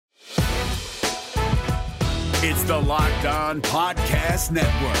It's the Locked On Podcast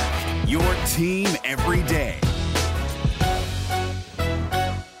Network, your team every day.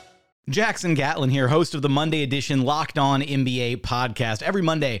 Jackson Gatlin here, host of the Monday edition Locked On NBA podcast. Every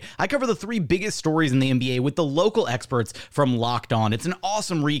Monday, I cover the three biggest stories in the NBA with the local experts from Locked On. It's an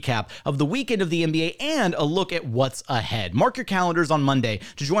awesome recap of the weekend of the NBA and a look at what's ahead. Mark your calendars on Monday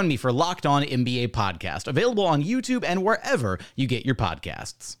to join me for Locked On NBA podcast, available on YouTube and wherever you get your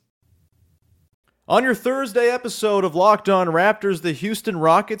podcasts. On your Thursday episode of Locked On Raptors, the Houston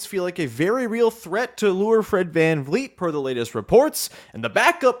Rockets feel like a very real threat to lure Fred VanVleet per the latest reports, and the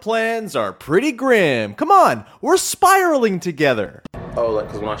backup plans are pretty grim. Come on, we're spiraling together.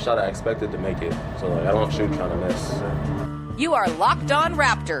 Because when I shot, I expected to make it. So, I don't shoot trying to miss. You are Locked On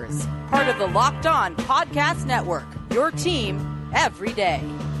Raptors, part of the Locked On Podcast Network, your team every day.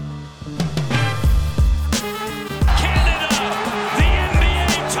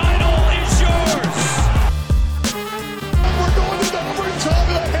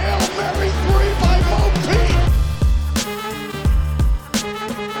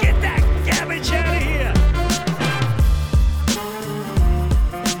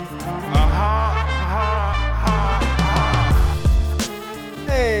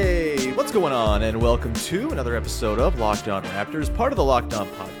 What's going on, and welcome to another episode of Locked On Raptors, part of the Locked On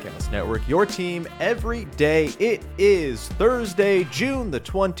Podcast Network, your team every day. It is Thursday, June the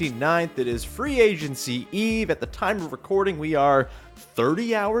 29th. It is free agency eve. At the time of recording, we are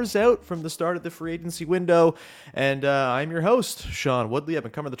 30 hours out from the start of the free agency window, and I'm your host, Sean Woodley. I've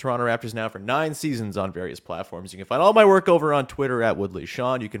been covering the Toronto Raptors now for 9 seasons on various platforms. You can find all my work over on Twitter at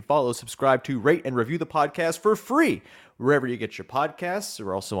WoodleySean. You can follow, subscribe to, rate, and review the podcast for free wherever you get your podcasts.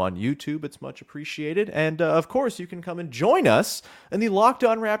 We're also on YouTube. It's much appreciated. And, of course, you can come and join us in the Locked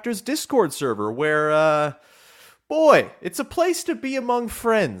On Raptors Discord server where, boy, it's a place to be among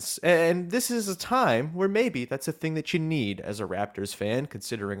friends. And this is a time where maybe that's a thing that you need as a Raptors fan,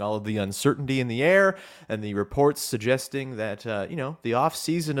 considering all of the uncertainty in the air and the reports suggesting that, the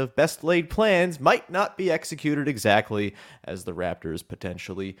off-season of best-laid plans might not be executed exactly as the Raptors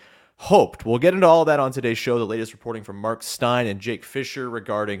potentially hoped. We'll get into all of that on today's show. The latest reporting from Mark Stein and Jake Fisher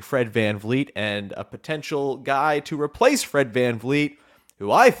regarding Fred VanVleet and a potential guy to replace Fred VanVleet,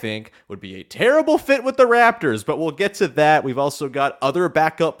 who I think would be a terrible fit with the Raptors, but we'll get to that. We've also got other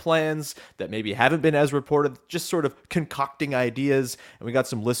backup plans that maybe haven't been as reported, just sort of concocting ideas, and we got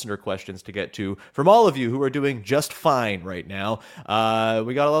some listener questions to get to from all of you who are doing just fine right now.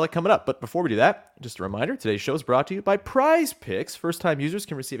 We got a lot coming up, but before we do that, just a reminder, today's show is brought to you by Prize Picks. First-time users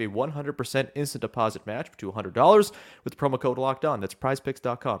can receive a 100% instant deposit match up to $100 with the promo code Locked On. That's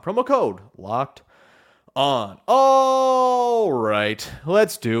prizepicks.com. Promo code Locked On. All right,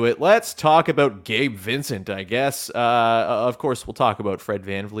 let's do it. Let's talk about Gabe Vincent, I guess. Of course, we'll talk about Fred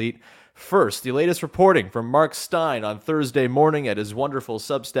VanVleet first. The latest reporting from Mark Stein on Thursday morning at his wonderful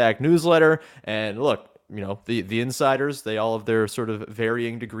Substack newsletter. And look, the insiders, they all have their sort of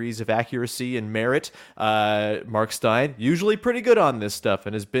varying degrees of accuracy and merit. Mark Stein, usually pretty good on this stuff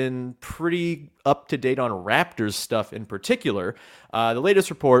and has been pretty up to date on Raptors stuff in particular. The latest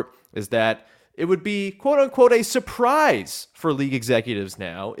report is that it would be, quote-unquote, a surprise for league executives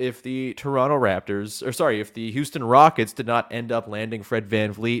now if the if the Houston Rockets did not end up landing Fred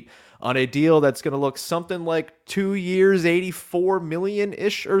VanVleet on a deal that's going to look something like 2 years, $84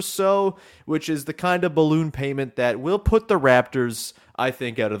 million-ish or so, which is the kind of balloon payment that will put the Raptors, I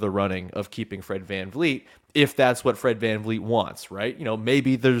think, out of the running of keeping Fred VanVleet, if that's what Fred VanVleet wants, right?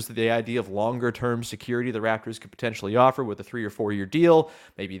 Maybe there's the idea of longer-term security the Raptors could potentially offer with a 3 or 4 year deal.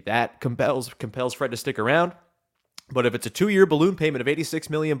 Maybe that compels Fred to stick around. But if it's a 2-year balloon payment of $86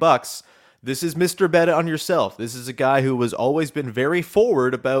 million, this is Mr. Bet on yourself. This is a guy who has always been very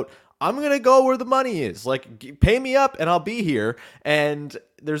forward about, I'm going to go where the money is. Like, pay me up and I'll be here. And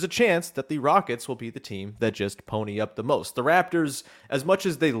there's a chance that the Rockets will be the team that just pony up the most. The Raptors, as much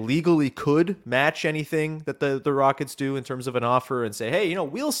as they legally could match anything that the Rockets do in terms of an offer and say, hey,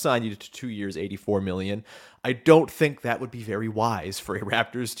 we'll sign you to 2 years, $84 million, I don't think that would be very wise for a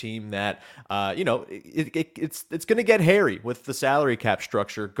Raptors team that, it's going to get hairy with the salary cap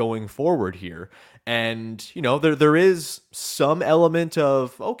structure going forward here. And, there is some element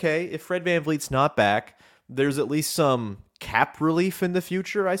of, okay, if Fred VanVleet's not back, there's at least some cap relief in the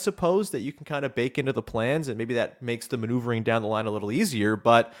future, I suppose, that you can kind of bake into the plans, and maybe that makes the maneuvering down the line a little easier.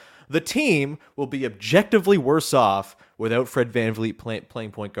 But the team will be objectively worse off without Fred VanVleet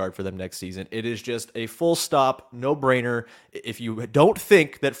playing point guard for them next season. It is just a full stop, no-brainer. If you don't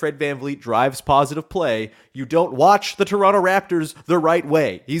think that Fred VanVleet drives positive play, you don't watch the Toronto Raptors the right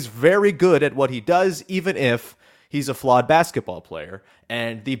way. He's very good at what he does, even if he's a flawed basketball player.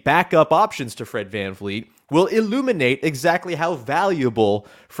 And the backup options to Fred VanVleet will illuminate exactly how valuable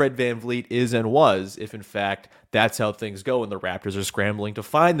Fred VanVleet is and was, if in fact that's how things go and the Raptors are scrambling to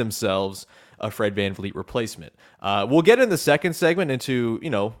find themselves a Fred VanVleet replacement. We'll get in the second segment into,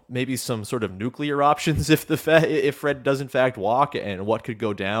 maybe some sort of nuclear options if Fred does in fact walk and what could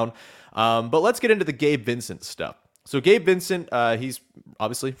go down. But let's get into the Gabe Vincent stuff. So Gabe Vincent, he's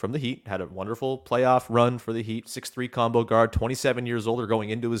obviously from the Heat, had a wonderful playoff run for the Heat, 6'3" combo guard, 27 years old or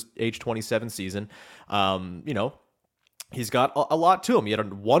going into his age 27 season. He's got a lot to him. He had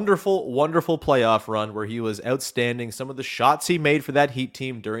a wonderful, wonderful playoff run where he was outstanding. Some of the shots he made for that Heat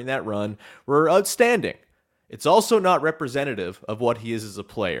team during that run were outstanding. It's also not representative of what he is as a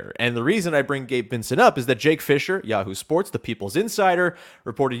player. And the reason I bring Gabe Vincent up is that Jake Fisher, Yahoo Sports, the People's Insider,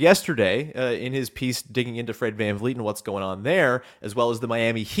 reported yesterday in his piece digging into Fred VanVleet and what's going on there, as well as the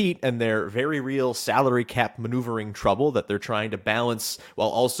Miami Heat and their very real salary cap maneuvering trouble that they're trying to balance while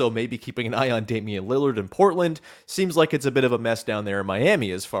also maybe keeping an eye on Damian Lillard in Portland. Seems like it's a bit of a mess down there in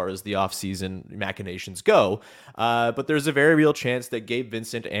Miami as far as the offseason machinations go. But there's a very real chance that Gabe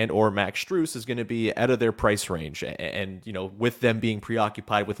Vincent and or Max Strus is going to be out of their price range. And with them being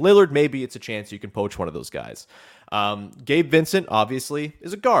preoccupied with Lillard, maybe it's a chance you can poach one of those guys. Gabe Vincent, obviously,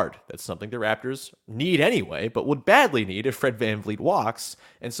 is a guard. That's something the Raptors need anyway, but would badly need if Fred VanVleet walks.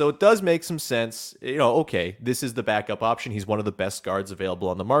 And so it does make some sense. Okay, this is the backup option. He's one of the best guards available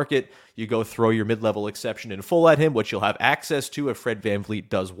on the market. You go throw your mid-level exception in full at him, which you'll have access to if Fred VanVleet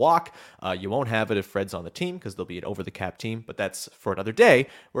does walk. You won't have it if Fred's on the team because they'll be an over-the-cap team, but that's for another day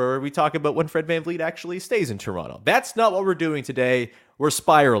where we talk about when Fred VanVleet actually stays in Toronto. That's not what we're doing today. We're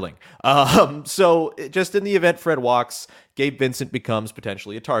spiraling. So just in the event Fred walks, Gabe Vincent becomes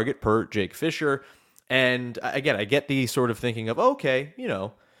potentially a target per Jake Fisher. And again, I get the sort of thinking of, okay,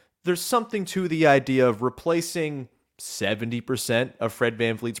 there's something to the idea of replacing 70% of Fred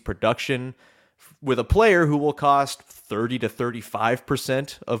VanVleet's production with a player who will cost 30 to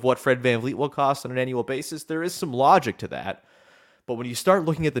 35% of what Fred VanVleet will cost on an annual basis. There is some logic to that. But when you start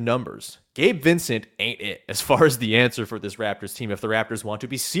looking at the numbers, Gabe Vincent ain't it as far as the answer for this Raptors team if the Raptors want to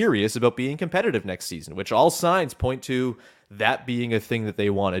be serious about being competitive next season, which all signs point to that being a thing that they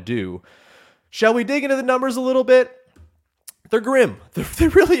want to do. Shall we dig into the numbers a little bit? They're grim. They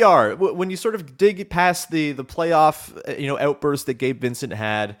really are. When you sort of dig past the playoff outburst that Gabe Vincent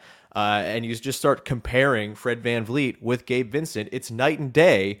had, and you just start comparing Fred VanVleet with Gabe Vincent, it's night and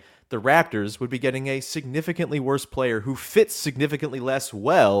day. The Raptors would be getting a significantly worse player who fits significantly less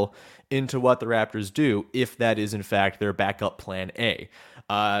well into what the Raptors do, if that is in fact their backup plan A.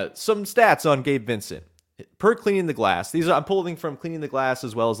 Some stats on Gabe Vincent. Per Cleaning the Glass, I'm pulling from Cleaning the Glass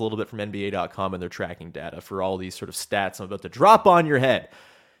as well as a little bit from NBA.com and their tracking data for all these sort of stats I'm about to drop on your head.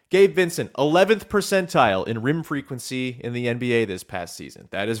 Gabe Vincent, 11th percentile in rim frequency in the NBA this past season.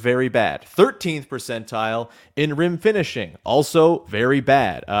 That is very bad. 13th percentile in rim finishing. Also very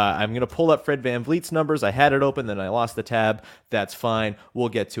bad. I'm going to pull up Fred VanVleet's numbers. I had it open, then I lost the tab. That's fine. We'll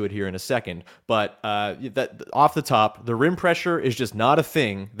get to it here in a second. But off the top, the rim pressure is just not a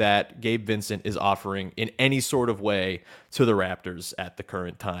thing that Gabe Vincent is offering in any sort of way to the Raptors at the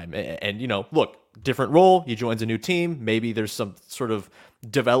current time. And look, different role. He joins a new team. Maybe there's some sort of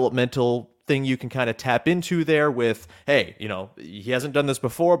developmental thing you can kind of tap into there with, hey, he hasn't done this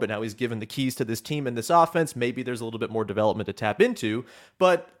before, but now he's given the keys to this team and this offense. Maybe there's a little bit more development to tap into.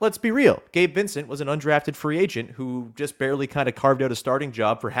 But let's be real. Gabe Vincent was an undrafted free agent who just barely kind of carved out a starting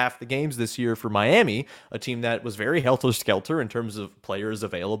job for half the games this year for Miami, a team that was very helter-skelter in terms of players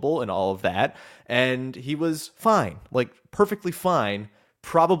available and all of that. And he was fine, like perfectly fine,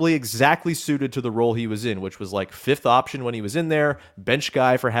 probably exactly suited to the role he was in, which was like fifth option when he was in there, bench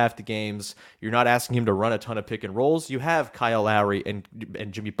guy for half the games. You're not asking him to run a ton of pick and rolls. You have Kyle Lowry and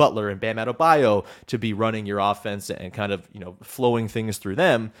Jimmy Butler and Bam Adebayo to be running your offense and kind of, flowing things through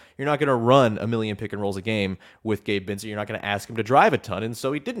them. You're not going to run a million pick and rolls a game with Gabe Vincent. You're not going to ask him to drive a ton, and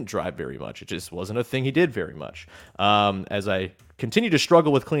so he didn't drive very much. It just wasn't a thing he did very much. As I continue to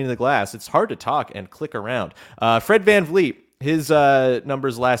struggle with Cleaning the Glass, it's hard to talk and click around. Fred VanVleet, his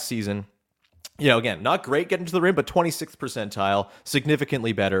numbers last season, again, not great getting to the rim, but 26th percentile,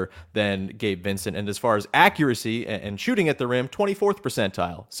 significantly better than Gabe Vincent. And as far as accuracy and shooting at the rim, 24th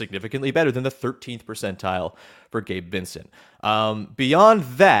percentile, significantly better than the 13th percentile for Gabe Vincent. Beyond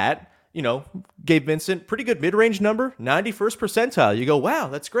that, Gabe Vincent, pretty good mid-range number, 91st percentile. You go, wow,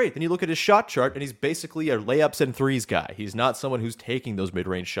 that's great. Then you look at his shot chart, and he's basically a layups and threes guy. He's not someone who's taking those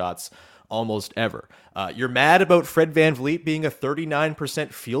mid-range shots almost ever. You're mad about Fred VanVleet being a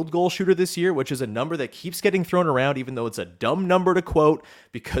 39% field goal shooter this year, which is a number that keeps getting thrown around, even though it's a dumb number to quote,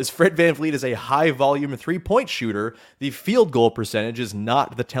 because Fred VanVleet is a high-volume three-point shooter. The field goal percentage is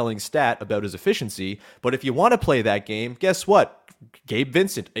not the telling stat about his efficiency, but if you want to play that game, guess what? Gabe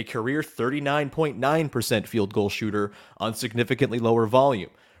Vincent, a career 39.9% field goal shooter on significantly lower volume.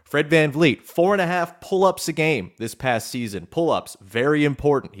 Fred VanVleet, 4.5 pull-ups a game this past season. Pull-ups, very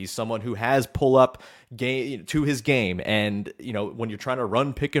important. He's someone who has pull-up game to his game. And, when you're trying to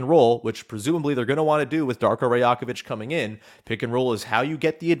run pick and roll, which presumably they're going to want to do with Darko Rajakovic coming in, pick and roll is how you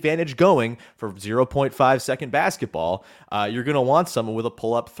get the advantage going for 0.5 second basketball. You're going to want someone with a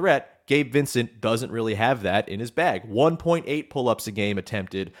pull-up threat. Gabe Vincent doesn't really have that in his bag. 1.8 pull-ups a game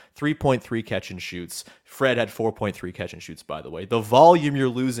attempted, 3.3 catch and shoots. Fred had 4.3 catch and shoots, by the way. The volume you're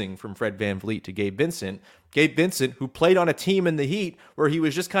losing from Fred VanVleet to Gabe Vincent, who played on a team in the Heat where he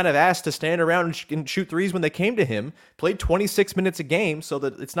was just kind of asked to stand around and shoot threes when they came to him, played 26 minutes a game, so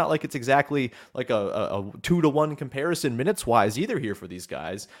that it's not like it's exactly like a 2-to-1 comparison minutes-wise either here for these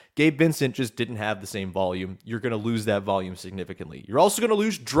guys. Gabe Vincent just didn't have the same volume. You're going to lose that volume significantly. You're also going to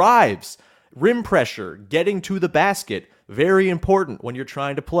lose drives, rim pressure, getting to the basket. Very important when you're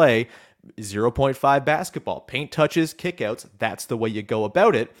trying to play 0.5 basketball. Paint touches, kickouts, that's the way you go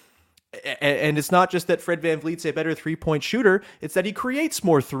about it. And it's not just that Fred VanVleet's a better three-point shooter, it's that he creates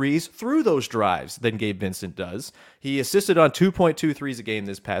more threes through those drives than Gabe Vincent does. He assisted on 2.2 threes a game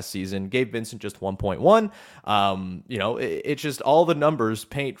this past season. Gabe Vincent just 1.1. It's just all the numbers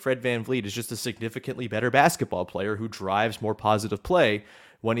paint Fred VanVleet as just a significantly better basketball player who drives more positive play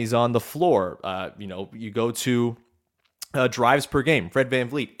when he's on the floor. You go to drives per game. Fred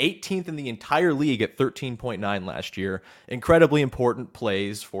VanVleet, 18th in the entire league at 13.9 last year. Incredibly important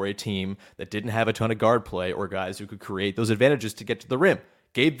plays for a team that didn't have a ton of guard play or guys who could create those advantages to get to the rim.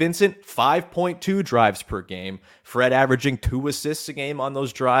 Gabe Vincent, 5.2 drives per game. Fred averaging 2 assists a game on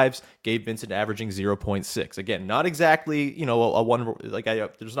those drives. Gabe Vincent averaging 0.6. Again, not exactly, a one,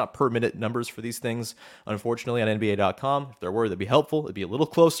 there's not per minute numbers for these things, unfortunately, on NBA.com. If there were, that'd be helpful. It'd be a little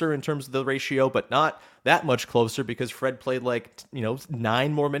closer in terms of the ratio, but not that much closer because Fred played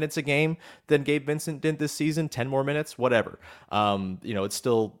 9 more minutes a game than Gabe Vincent did this season, 10 more minutes, whatever. It's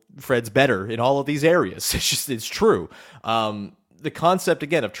still Fred's better in all of these areas. It's true. The concept,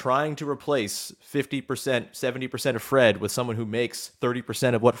 again, of trying to replace 50%, 70% of Fred with someone who makes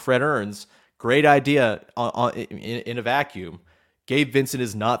 30% of what Fred earns, great idea in a vacuum. Gabe Vincent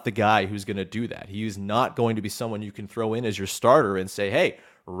is not the guy who's going to do that. He is not going to be someone you can throw in as your starter and say, hey,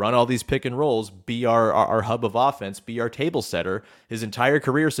 run all these pick and rolls, be our hub of offense, be our table setter. His entire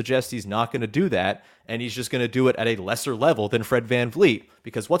career suggests he's not going to do that, and he's just going to do it at a lesser level than Fred VanVleet.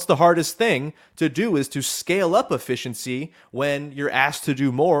 Because what's the hardest thing to do is to scale up efficiency when you're asked to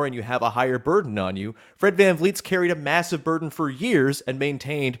do more and you have a higher burden on you. Fred VanVleet's carried a massive burden for years and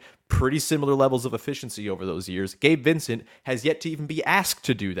maintained pretty similar levels of efficiency over those years. Gabe Vincent has yet to even be asked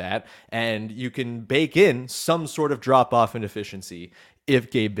to do that, and you can bake in some sort of drop-off in efficiency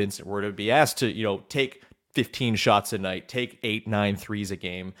if Gabe Vincent were to be asked to, take 15 shots a night, take 8, 9 threes a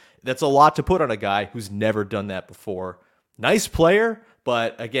game. That's a lot to put on a guy who's never done that before. Nice player,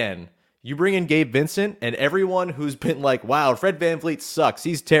 but again, you bring in Gabe Vincent, and everyone who's been like, wow, Fred VanVleet sucks,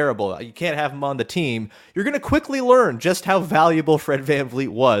 he's terrible, you can't have him on the team, you're going to quickly learn just how valuable Fred VanVleet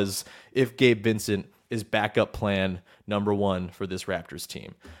was if Gabe Vincent is backup plan number 1 for this Raptors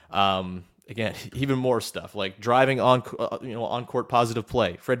team. Again, even more stuff like driving on-court positive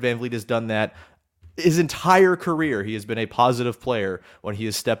play. Fred VanVleet has done that his entire career. He has been a positive player when he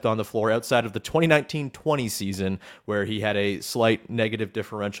has stepped on the floor outside of the 2019-20 season where he had a slight negative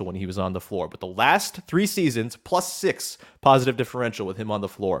differential when he was on the floor. But the last 3 seasons, +6 positive differential with him on the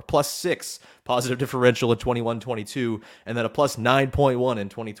floor, +6 positive differential in 21-22, and then a +9.1 in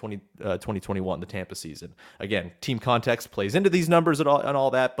 2020-2021, the Tampa season. Again, team context plays into these numbers and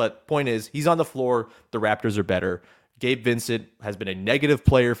all that, but point is, he's on the floor, the Raptors are better. Gabe Vincent has been a negative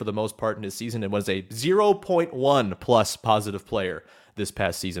player for the most part in his season and was a 0.1 plus positive player this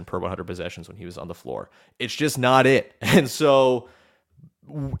past season per 100 possessions when he was on the floor. It's just not it. And so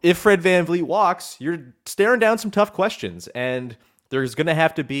if Fred VanVleet walks, you're staring down some tough questions, and there's going to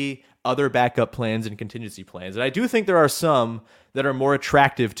have to be other backup plans and contingency plans. And I do think there are some that are more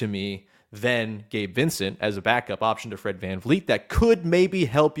attractive to me than Gabe Vincent as a backup option to Fred VanVleet that could maybe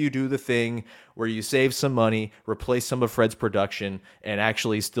help you do the thing where you save some money, replace some of Fred's production, and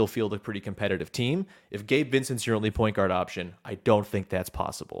actually still field a pretty competitive team. If Gabe Vincent's your only point guard option, I don't think that's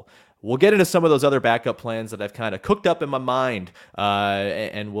possible. We'll get into some of those other backup plans that I've kind of cooked up in my mind,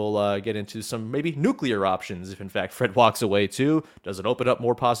 and we'll get into some maybe nuclear options if, in fact, Fred walks away too. Does it open up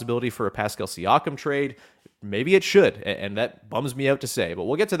more possibility for a Pascal Siakam trade? Maybe it should, and that bums me out to say, but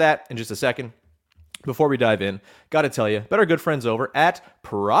we'll get to that in just a second. Before we dive in, got to tell you about our good friends over at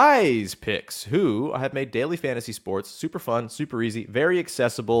Prize Picks, who have made daily fantasy sports super fun, super easy, very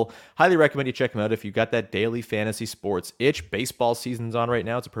accessible. Highly recommend you check them out if you've got that daily fantasy sports itch. Baseball season's on right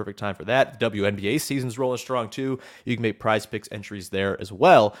now. It's a perfect time for that. The WNBA season's rolling strong too. You can make Prize Picks entries there as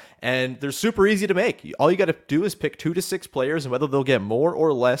well, and they're super easy to make. All you got to do is pick 2 to 6 players and whether they'll get more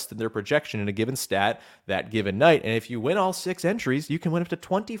or less than their projection in a given stat that given night. And if you win all 6 entries, you can win up to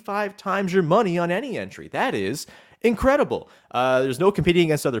 25 times your money on any entry. That is incredible. There's no competing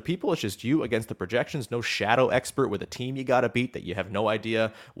against other people. It's just you against the projections. No shadow expert with a team you got to beat that you have no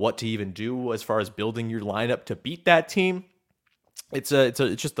idea what to even do as far as building your lineup to beat that team. It's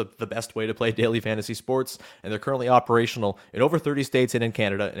just the best way to play daily fantasy sports, and they're currently operational in over 30 states and in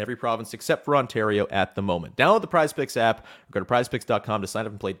Canada, in every province except for Ontario at the moment. Download the Prize Picks app or go to prizepicks.com to sign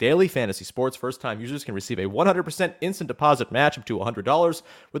up and play daily fantasy sports. First-time users can receive a 100% instant deposit match up to $100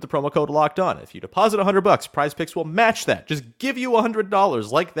 with the promo code LOCKEDON. If you deposit $100, Prize Picks will match that. Just give you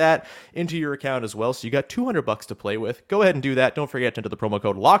 $100 like that into your account as well, so you got $200 to play with. Go ahead and do that. Don't forget to enter the promo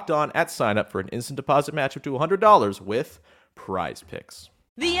code LOCKEDON at sign up for an instant deposit match up to $100 with Prize Picks.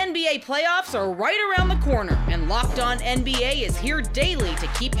 The NBA playoffs are right around the corner, and Locked On NBA is here daily to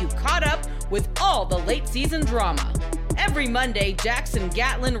keep you caught up with all the late season drama. Every Monday, Jackson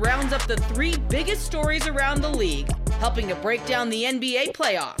Gatlin rounds up the 3 biggest stories around the league, helping to break down the NBA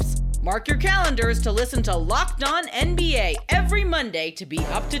playoffs. Mark your calendars to listen to Locked On NBA every Monday to be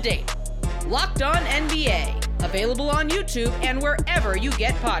up to date. Locked On NBA, available on YouTube and wherever you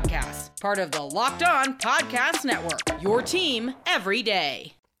get podcasts. Part of the Locked On Podcast Network, your team every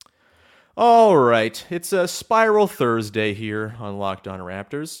day. All right, it's a Spiral Thursday here on Locked On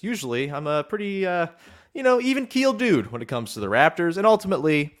Raptors. Usually, I'm a pretty, even-keeled dude when it comes to the Raptors, and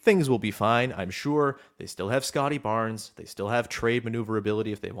ultimately, things will be fine, I'm sure. They still have Scotty Barnes. They still have trade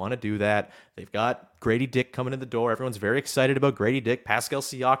maneuverability if they want to do that. They've got Grady Dick coming in the door. Everyone's very excited about Grady Dick. Pascal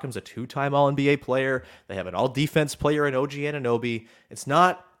Siakam's a 2-time All-NBA player. They have an all-defense player in OG Anunoby. It's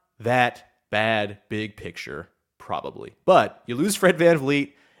not that bad big picture, probably. But you lose Fred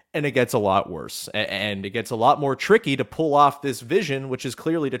VanVleet, and it gets a lot worse. And it gets a lot more tricky to pull off this vision, which is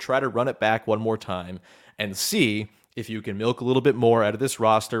clearly to try to run it back one more time and see if you can milk a little bit more out of this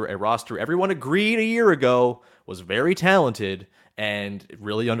roster, a roster everyone agreed a year ago was very talented and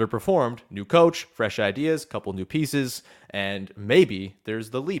really underperformed. New coach, fresh ideas, couple new pieces, and maybe there's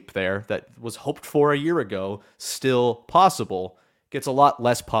the leap there that was hoped for a year ago, still possible. Gets a lot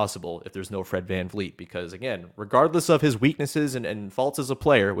less possible if there's no Fred VanVleet, because again, regardless of his weaknesses and faults as a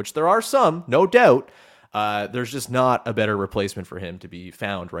player, which there are some, no doubt, there's just not a better replacement for him to be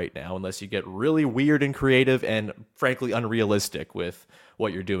found right now, unless you get really weird and creative and frankly unrealistic with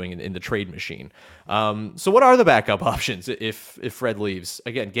what you're doing in the trade machine. So what are the backup options if Fred leaves?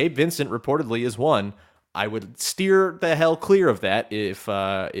 Again, Gabe Vincent reportedly is one. I would steer the hell clear of that if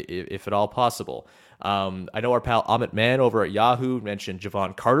at all possible. I know our pal Amit Man over at Yahoo mentioned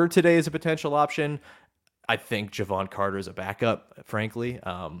Javon Carter today as a potential option. I think Javon Carter is a backup, frankly.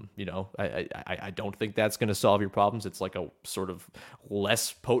 I don't think that's going to solve your problems. It's like a sort of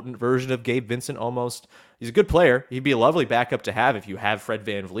less potent version of Gabe Vincent almost. He's a good player. He'd be a lovely backup to have if you have Fred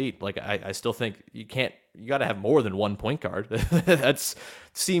VanVleet. Like, I still think you got to have more than one point guard. That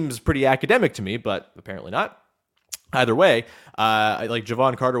seems pretty academic to me, but apparently not. Either way, like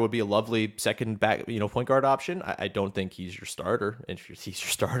Javon Carter would be a lovely second back, point guard option. I don't think he's your starter. And if he's your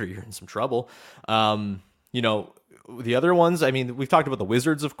starter, you're in some trouble. The other ones, I mean, we've talked about the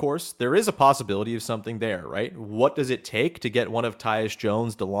Wizards, of course. There is a possibility of something there, right? What does it take to get one of Tyus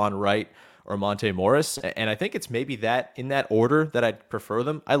Jones, DeLon Wright, or Monte Morris? And I think it's maybe that in that order that I'd prefer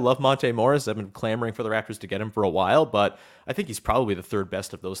them. I love Monte Morris. I've been clamoring for the Raptors to get him for a while, but I think he's probably the third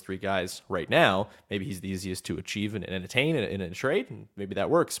best of those 3 guys right now. Maybe he's the easiest to achieve and attain in a trade, and maybe that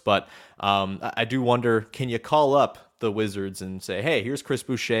works. But I do wonder, can you call up the Wizards and say, hey, here's Chris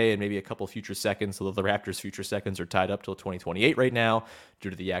Boucher and maybe a couple future seconds, although the Raptors' future seconds are tied up till 2028 right now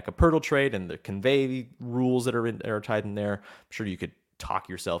due to the Jakob Poeltl trade and the convey rules that are tied in there. I'm sure you could talk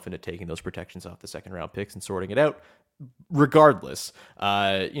yourself into taking those protections off the second round picks and sorting it out. Regardless,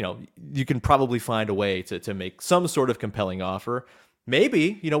 you can probably find a way to make some sort of compelling offer.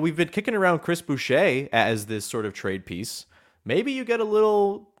 maybe, we've been kicking around Chris Boucher as this sort of trade piece. Maybe you get a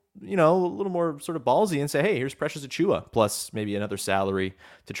little more sort of ballsy and say, hey, here's Precious Achiuwa, plus maybe another salary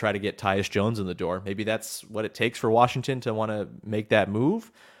to try to get Tyus Jones in the door. Maybe that's what it takes for Washington to want to make that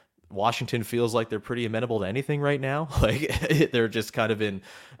move. Washington feels like they're pretty amenable to anything right now. Like they're just kind of in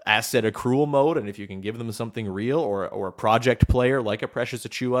asset accrual mode. And if you can give them something real or a project player like a Precious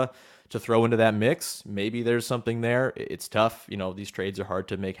Achiuwa to throw into that mix, maybe there's something there. It's tough. These trades are hard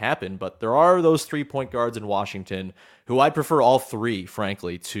to make happen, but there are those 3-point guards in Washington who I'd prefer all three,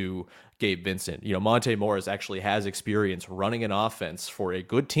 frankly, to Gabe Vincent. Monte Morris actually has experience running an offense for a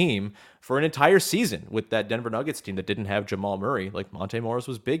good team for an entire season with that Denver Nuggets team that didn't have Jamal Murray. Like, Monte Morris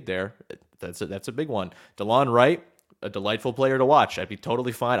was big there. That's a big one. DeLon Wright, a delightful player to watch. I'd be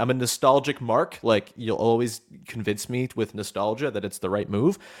totally fine. I'm a nostalgic mark. Like, you'll always convince me with nostalgia that it's the right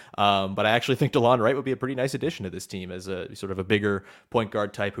move. But I actually think DeLon Wright would be a pretty nice addition to this team as a sort of a bigger point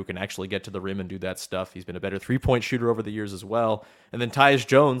guard type who can actually get to the rim and do that stuff. He's been a better 3-point shooter over the years as well. And then Tyus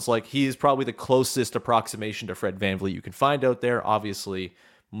Jones, like, he's probably the closest approximation to Fred VanVleet you can find out there. Obviously,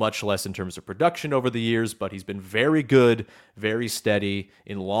 much less in terms of production over the years, but he's been very good, very steady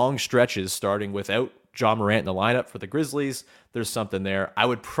in long stretches, starting without John Morant in the lineup for the Grizzlies. There's something there. I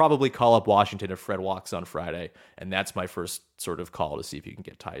would probably call up Washington if Fred walks on Friday, and that's my first sort of call to see if you can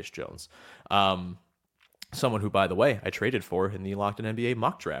get Tyus Jones. Someone who, by the way, I traded for in the Locked On NBA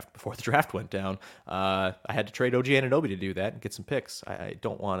mock draft before the draft went down. I had to trade OG Anunoby to do that and get some picks. I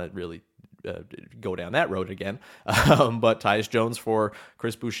don't want to really go down that road again. But Tyus Jones for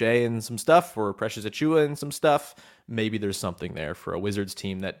Chris Boucher and some stuff, for Precious Achiuwa and some stuff. Maybe there's something there for a Wizards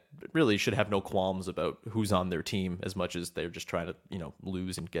team that really should have no qualms about who's on their team as much as they're just trying to,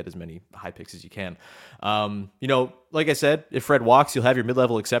 lose and get as many high picks as you can. Like I said, if Fred walks, you'll have your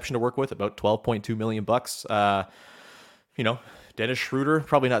mid-level exception to work with, about $12.2 million. Dennis Schroeder,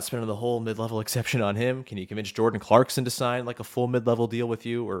 probably not spending the whole mid-level exception on him. Can you convince Jordan Clarkson to sign like a full mid-level deal with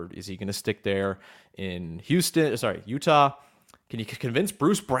you, or is he going to stick there in Utah? Can you convince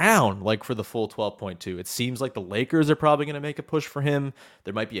Bruce Brown like for the full 12.2? It seems like the Lakers are probably going to make a push for him.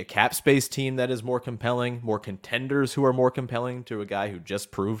 There might be a cap space team that is more compelling, more contenders who are more compelling to a guy who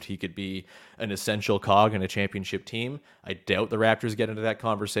just proved he could be an essential cog in a championship team. I doubt the Raptors get into that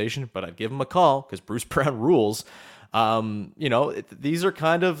conversation, but I'd give him a call because Bruce Brown rules. These are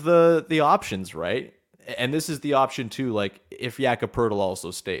kind of the options, right? And this is the option too, like if Jakob Poeltl also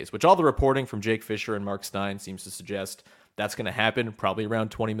stays, which all the reporting from Jake Fisher and Mark Stein seems to suggest that's going to happen, probably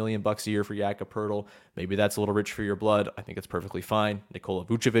around $20 million a year for Jakob Poeltl. Maybe that's a little rich for your blood. I think it's perfectly fine. Nikola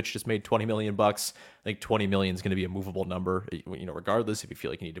Vucevic just made $20 million. I think $20 million is going to be a movable number, regardless if you feel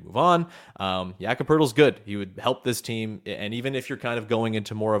like you need to move on. Jakob Poeltl's good. He would help this team. And even if you're kind of going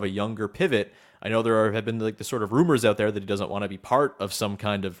into more of a younger pivot, I know there have been like the sort of rumors out there that he doesn't want to be part of some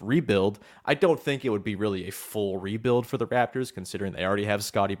kind of rebuild. I don't think it would be really a full rebuild for the Raptors, considering they already have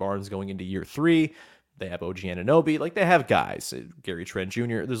Scotty Barnes going into year 3. They have OG Anunoby. Like, they have guys. Gary Trent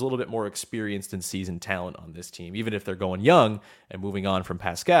Jr. There's a little bit more experienced and seasoned talent on this team. Even if they're going young and moving on from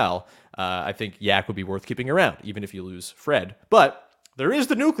Pascal, I think Yak would be worth keeping around, even if you lose Fred. But there is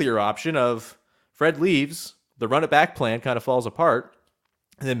the nuclear option of Fred leaves, the run-it-back plan kind of falls apart,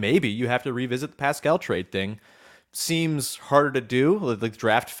 and then maybe you have to revisit the Pascal trade thing. Seems harder to do. The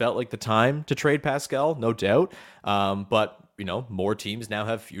draft felt like the time to trade Pascal, no doubt. But more teams now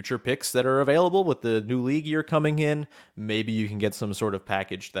have future picks that are available with the new league year coming in. Maybe you can get some sort of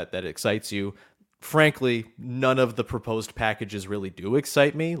package that excites you. Frankly, none of the proposed packages really do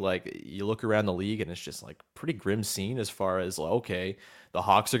excite me. Like, you look around the league and it's just like pretty grim scene as far as, okay, the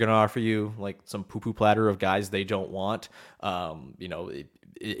Hawks are going to offer you like some poo-poo platter of guys they don't want.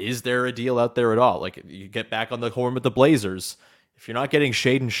 Is there a deal out there at all? Like, you get back on the horn with the Blazers. If you're not getting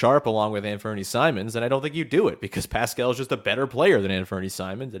Shaedon Sharpe along with Anthony Simons, then I don't think you do it, because Pascal is just a better player than Anthony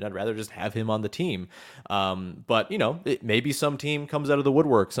Simons, and I'd rather just have him on the team. But maybe some team comes out of the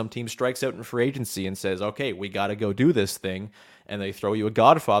woodwork. Some team strikes out in free agency and says, okay, we got to go do this thing. And they throw you a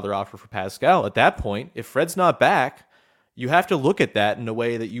Godfather offer for Pascal. At that point, if Fred's not back, you have to look at that in a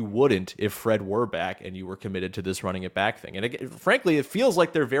way that you wouldn't if Fred were back and you were committed to this running it back thing. And again, frankly, it feels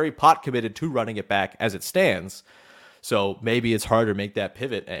like they're very pot committed to running it back as it stands. So maybe it's harder to make that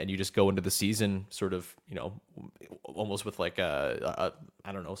pivot and you just go into the season sort of, almost with like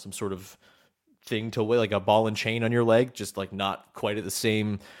some sort of thing to weigh, like a ball and chain on your leg, just like not quite at the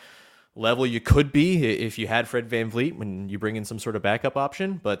same level you could be if you had Fred VanVleet when you bring in some sort of backup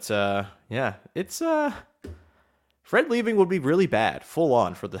option. But it's Fred leaving would be really bad, full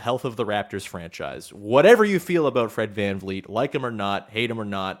on, for the health of the Raptors franchise. Whatever you feel about Fred VanVleet, like him or not, hate him or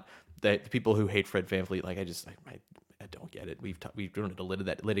not, the people who hate Fred VanVleet, like I don't get it. We don't need to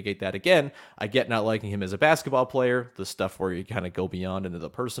litigate that again. I get not liking him as a basketball player. The stuff where you kind of go beyond into the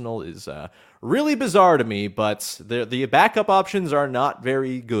personal is really bizarre to me, but the backup options are not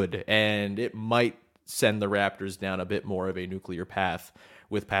very good, and it might send the Raptors down a bit more of a nuclear path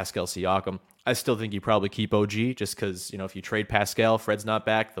with Pascal Siakam. I still think you probably keep OG just because, if you trade Pascal, Fred's not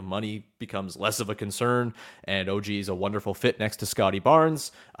back, the money becomes less of a concern, and OG is a wonderful fit next to Scotty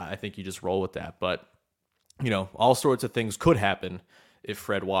Barnes. I think you just roll with that. But, all sorts of things could happen if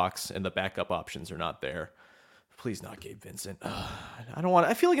Fred walks and the backup options are not there. Please not Gabe Vincent.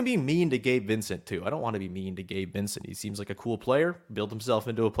 I feel like I'm being mean to Gabe Vincent too. I don't want to be mean to Gabe Vincent. He seems like a cool player, built himself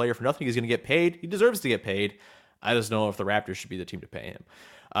into a player for nothing. He's going to get paid. He deserves to get paid. I just know if the Raptors should be the team to pay him.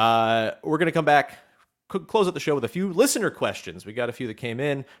 We're going to come back, close out the show with a few listener questions. We got a few that came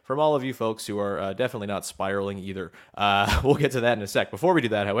in from all of you folks who are definitely not spiraling either. We'll get to that in a sec. Before we do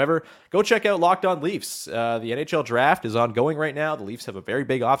that, however, go check out Locked On Leafs. The NHL draft is ongoing right now. The Leafs have a very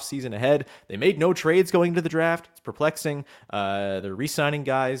big offseason ahead. They made no trades going into the draft. It's perplexing. They're re-signing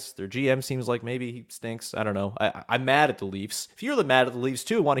guys. Their GM seems like maybe he stinks. I don't know. I'm mad at the Leafs. If you're mad at the Leafs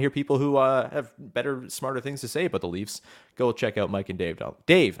too, want to hear people who have better, smarter things to say about the Leafs, go check out Mike and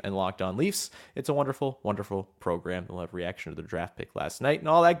Dave and Locked On Leafs. It's a wonderful, wonderful program. They'll have reaction to the draft pick last night and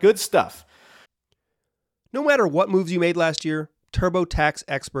all that good stuff. No matter what moves you made last year, TurboTax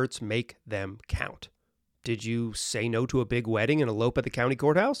experts make them count. Did you say no to a big wedding and elope at the county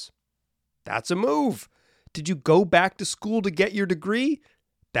courthouse? That's a move. Did you go back to school to get your degree?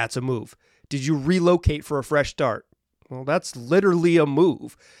 That's a move. Did you relocate for a fresh start? Well, that's literally a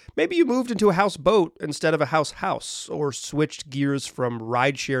move. Maybe you moved into a houseboat instead of a house, or switched gears from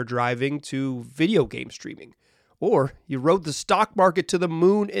rideshare driving to video game streaming. Or you rode the stock market to the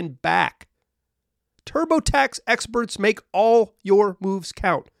moon and back. TurboTax experts make all your moves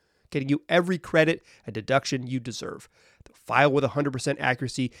count, getting you every credit and deduction you deserve. They'll file with 100%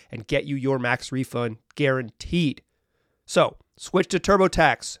 accuracy and get you your max refund guaranteed. So, switch to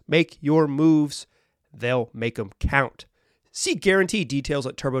TurboTax. Make your moves. They'll make them count. See guarantee details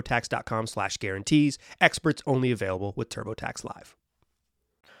at turbotax.com/guarantees. Experts only available with TurboTax Live.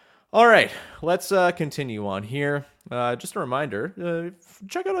 All right, let's continue on here. Just a reminder,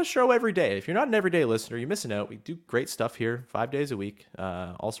 check out our show every day. If you're not an everyday listener, you're missing out. We do great stuff here 5 days a week,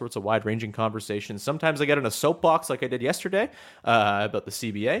 all sorts of wide-ranging conversations. Sometimes I get in a soapbox like I did yesterday about the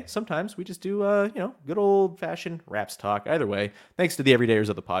CBA. Sometimes we just do, good old-fashioned Raps talk. Either way, thanks to the everydayers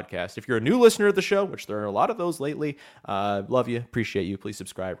of the podcast. If you're a new listener of the show, which there are a lot of those lately, love you, appreciate you. Please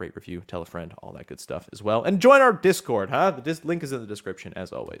subscribe, rate, review, tell a friend, all that good stuff as well. And join our Discord, The link is in the description,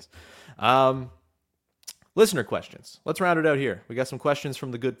 as always. Listener questions. Let's round it out here. We got some questions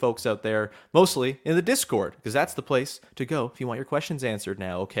from the good folks out there, mostly in the Discord, because that's the place to go if you want your questions answered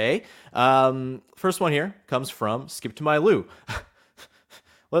now, okay? First one here comes from Skip to My Lou.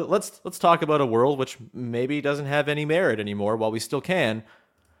 Let's talk about a world which maybe doesn't have any merit anymore while we still can.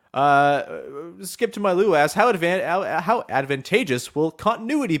 Skip to My Lou asks, how advantageous will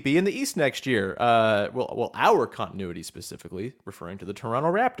continuity be in the East next year? Well, our continuity specifically, referring to the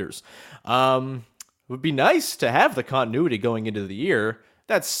Toronto Raptors. It would be nice to have the continuity going into the year.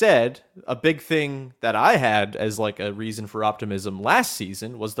 That said, a big thing that I had as like a reason for optimism last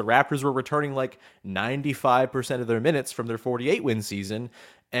season was the Raptors were returning like 95% of their minutes from their 48-win season,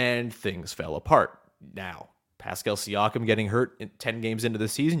 and things fell apart. Now, Pascal Siakam getting hurt 10 games into the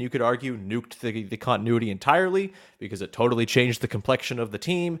season, you could argue nuked the continuity entirely because it totally changed the complexion of the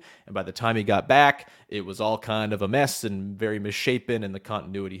team. And by the time he got back, it was all kind of a mess and very misshapen, and the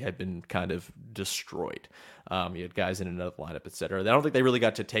continuity had been kind of destroyed. You had guys in another lineup, etc. I don't think they really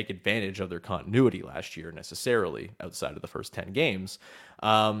got to take advantage of their continuity last year necessarily outside of the first 10 games.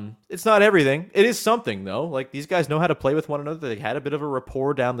 It's not everything. It is something, though. Like, these guys know how to play with one another. They had a bit of a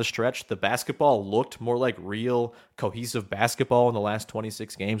rapport down the stretch. The basketball looked more like real, cohesive basketball in the last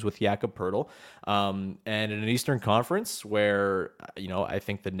 26 games with Jakob Poeltl. And in an Eastern Conference where, I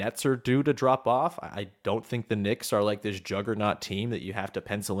think the Nets are due to drop off. I don't think the Knicks are like this juggernaut team that you have to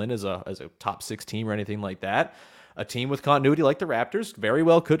pencil in as a top 6 team or anything like that. A team with continuity like the Raptors very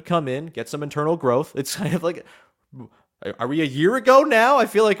well could come in, get some internal growth. It's kind of like, are we a year ago now? I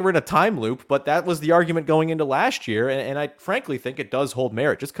feel like we're in a time loop, but that was the argument going into last year, and I frankly think it does hold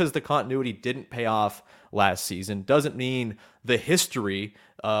merit. Just because the continuity didn't pay off last season doesn't mean the history,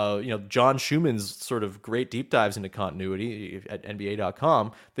 John Schumann's sort of great deep dives into continuity at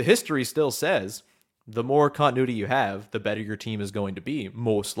NBA.com, the history still says the more continuity you have, the better your team is going to be,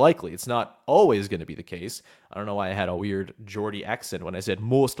 most likely. It's not always going to be the case. I don't know why I had a weird Geordie accent when I said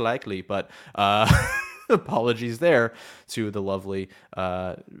most likely, but apologies there to the lovely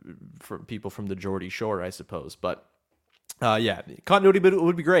people from the Geordie Shore, I suppose. But Yeah, continuity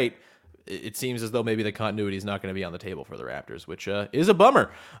would be great. It seems as though maybe the continuity is not going to be on the table for the Raptors, which is a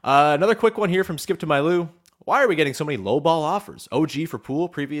bummer. Another quick one here from Skip to Mylou. Why are we getting so many low ball offers? OG for Poole,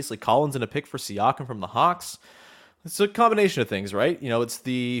 previously Collins, and a pick for Siakam from the Hawks. It's a combination of things, right? It's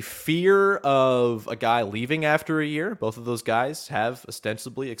the fear of a guy leaving after a year. Both of those guys have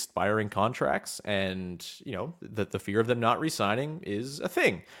ostensibly expiring contracts, and the fear of them not re-signing is a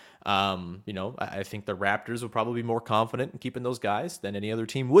thing. I think the Raptors would probably be more confident in keeping those guys than any other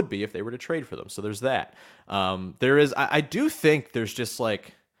team would be if they were to trade for them. So there's that. I do think there's just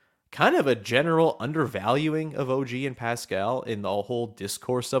like kind of a general undervaluing of OG and Pascal in the whole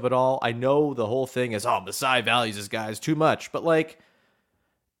discourse of it all. I know the whole thing is, Masai values his guys too much, but like,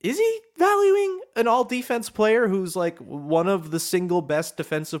 is he valuing an all-defense player who's like one of the single best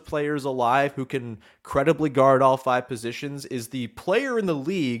defensive players alive who can credibly guard all 5 positions, is the player in the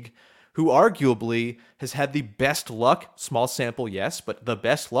league who arguably has had the best luck, small sample, yes, but the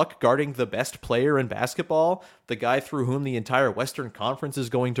best luck guarding the best player in basketball, the guy through whom the entire Western Conference is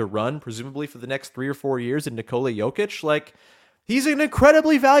going to run, presumably for the next 3 or 4 years, in Nikola Jokic? Like, he's an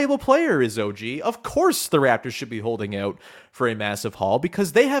incredibly valuable player, is OG. Of course the Raptors should be holding out for a massive haul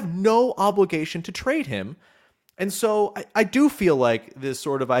because they have no obligation to trade him. And so I do feel like this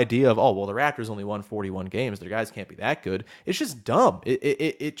sort of idea of, the Raptors only won 41 games, their guys can't be that good. It's just dumb.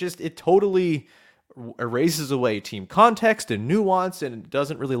 It totally erases away team context and nuance and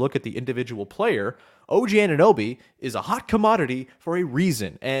doesn't really look at the individual player. OG Anunoby is a hot commodity for a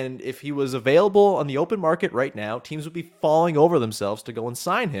reason. And if he was available on the open market right now, teams would be falling over themselves to go and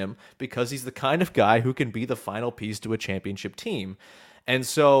sign him because he's the kind of guy who can be the final piece to a championship team. And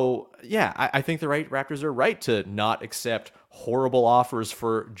so, yeah, I think the Raptors are right to not accept horrible offers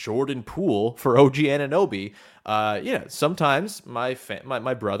for Jordan Poole for OG Anunoby. Sometimes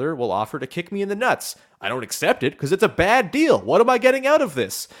my brother will offer to kick me in the nuts. I don't accept it because it's a bad deal. What am I getting out of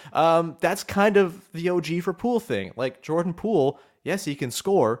this? That's kind of the OG for Poole thing. Like, Jordan Poole, yes, he can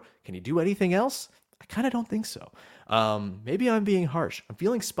score. Can he do anything else? I kind of don't think so. Maybe I'm being harsh. I'm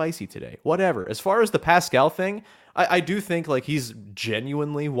feeling spicy today. Whatever. As far as the Pascal thing, I do think like he's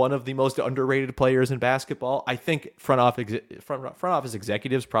genuinely one of the most underrated players in basketball. I think front office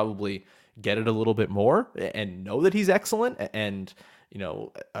executives probably get it a little bit more and know that he's excellent, and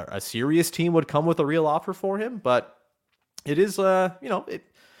a serious team would come with a real offer for him. But it is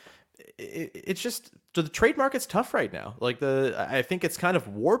it's just the trade market's tough right now. Like I think it's kind of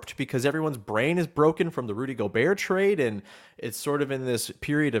warped because everyone's brain is broken from the Rudy Gobert trade, and it's sort of in this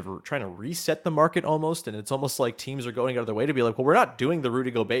period of trying to reset the market almost. And it's almost like teams are going out of their way to be like, well, we're not doing the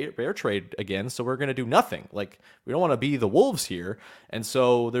Rudy Gobert trade again, so we're going to do nothing. Like, we don't want to be the Wolves here. And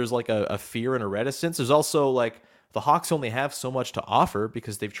so there's like a fear and a reticence. There's also like, the Hawks only have so much to offer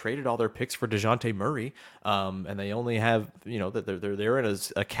because they've traded all their picks for DeJounte Murray, and they only have, they're in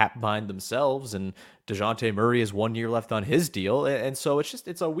a cap bind themselves, and DeJounte Murray has 1 year left on his deal, and so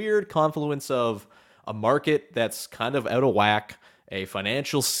it's a weird confluence of a market that's kind of out of whack, a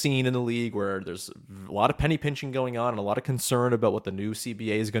financial scene in the league where there's a lot of penny pinching going on and a lot of concern about what the new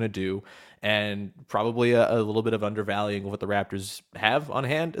CBA is going to do, and probably a little bit of undervaluing of what the Raptors have on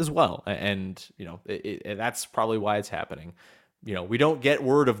hand as well. And, that's probably why it's happening. We don't get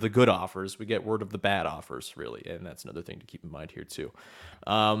word of the good offers. We get word of the bad offers, really. And that's another thing to keep in mind here, too.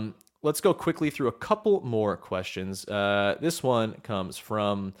 Let's go quickly through a couple more questions. This one comes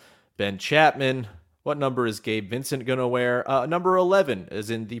from Ben Chapman. What number is Gabe Vincent going to wear? Number 11,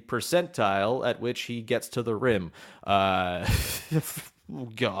 as in the percentile at which he gets to the rim. God,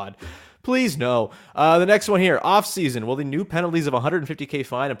 please no. The next one here, off-season. Will the new penalties of $150K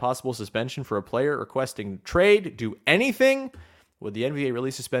fine and possible suspension for a player requesting trade do anything? Would the NBA really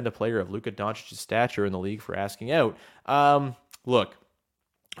suspend a player of Luka Doncic's stature in the league for asking out? Look,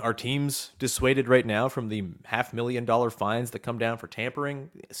 are teams dissuaded right now from the $500,000 fines that come down for tampering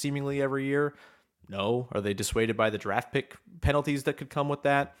seemingly every year? No. Are they dissuaded by the draft pick penalties that could come with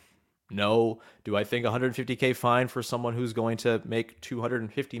that? No. Do I think $150K fine for someone who's going to make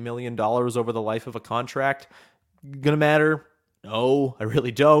 $250 million over the life of a contract gonna matter? No, I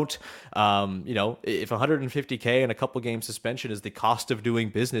really don't. If $150K and a couple game suspension is the cost of doing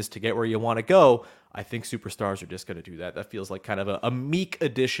business to get where you want to go, I think superstars are just going to do that. That feels like kind of a meek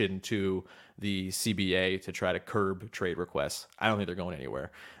addition to the CBA to try to curb trade requests. I don't think they're going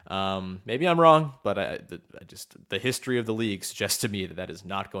anywhere. Maybe I'm wrong, but the history of the league suggests to me that is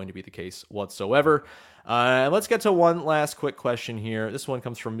not going to be the case whatsoever. Let's get to one last quick question here. This one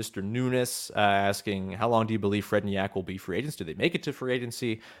comes from Mr. Nunes, asking, how long do you believe Fred and Yak will be free agents? Do they make it to free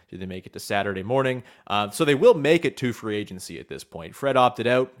agency? Do they make it to Saturday morning? So they will make it to free agency at this point. Fred opted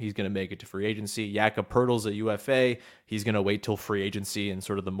out. He's going to make it to free agency. Jakob Poeltl's a UFA. He's going to wait till free agency and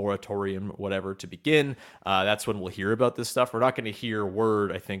sort of the moratorium, whatever, to begin. That's when we'll hear about this stuff. We're not going to hear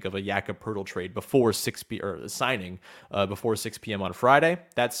word, I think, of a Jakob Poeltl trade before signing before 6 p.m. on Friday.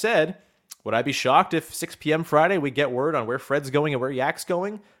 That said, would I be shocked if 6 p.m. Friday we get word on where Fred's going and where Yak's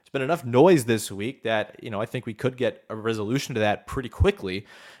going? There's been enough noise this week that, I think we could get a resolution to that pretty quickly.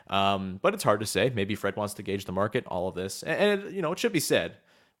 But it's hard to say. Maybe Fred wants to gauge the market, all of this. And it should be said.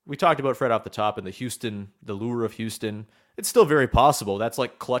 We talked about Fred off the top and the lure of Houston. It's still very possible. That's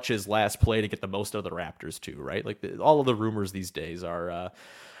like Clutch's last play to get the most out of the Raptors too, right? Like all of the rumors these days are...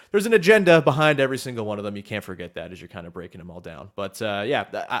 there's an agenda behind every single one of them. You can't forget that as you're kind of breaking them all down. But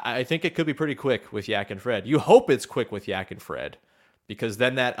I think it could be pretty quick with Yak and Fred. You hope it's quick with Yak and Fred, because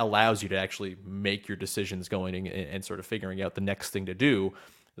then that allows you to actually make your decisions going and sort of figuring out the next thing to do.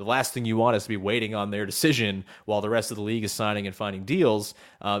 The last thing you want is to be waiting on their decision while the rest of the league is signing and finding deals.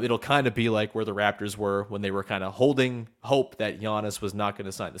 It'll kind of be like where the Raptors were when they were kind of holding hope that Giannis was not going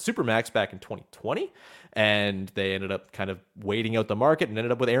to sign the Supermax back in 2020. And they ended up kind of waiting out the market and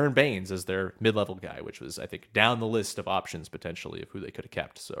ended up with Aaron Baines as their mid-level guy, which was, I think, down the list of options potentially of who they could have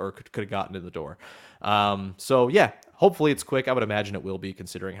kept or could have gotten in the door. Hopefully it's quick. I would imagine it will be,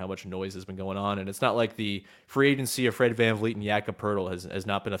 considering how much noise has been going on. And it's not like the free agency of Fred VanVleet and Jakob Poeltl has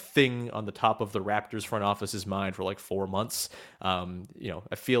not been a thing on the top of the Raptors front office's mind for like 4 months. I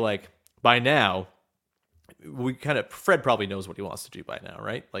feel like by now, Fred probably knows what he wants to do by now,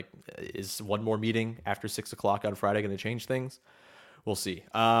 right? Like, is one more meeting after 6 o'clock on Friday going to change things? We'll see.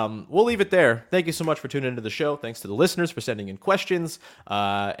 We'll leave it there. Thank you so much for tuning into the show. Thanks to the listeners for sending in questions.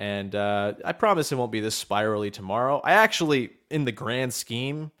 And I promise it won't be this spirally tomorrow. I actually, in the grand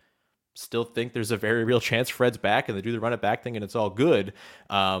scheme, still think there's a very real chance Fred's back and they do the run it back thing and it's all good.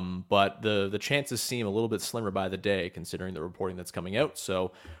 But the chances seem a little bit slimmer by the day, considering the reporting that's coming out.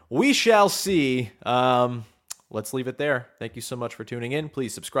 So we shall see. Let's leave it there. Thank you so much for tuning in.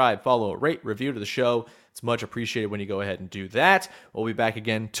 Please subscribe, follow, rate, review to the show. It's much appreciated when you go ahead and do that. We'll be back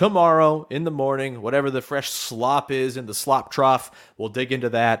again tomorrow in the morning. Whatever the fresh slop is in the slop trough, we'll dig into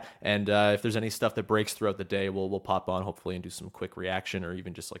that. And if there's any stuff that breaks throughout the day, we'll pop on hopefully and do some quick reaction, or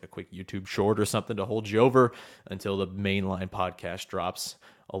even just like a quick YouTube short or something to hold you over until the mainline podcast drops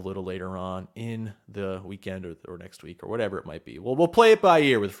a little later on in the weekend or next week or whatever it might be. We'll play it by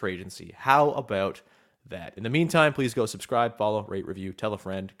ear with free agency. How about that? In the meantime, please go subscribe, follow, rate, review, tell a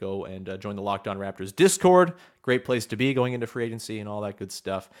friend, go and join the Locked On Raptors Discord. Great place to be going into free agency and all that good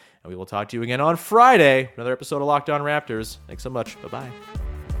stuff. And we will talk to you again on Friday, another episode of Locked On Raptors. Thanks so much. Bye-bye.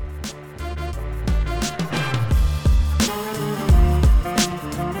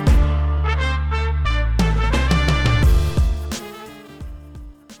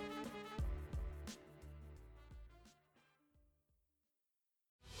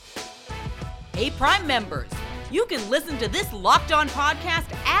 Hey, Prime members, you can listen to this Locked On podcast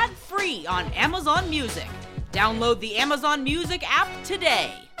ad-free on Amazon Music. Download the Amazon Music app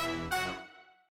today.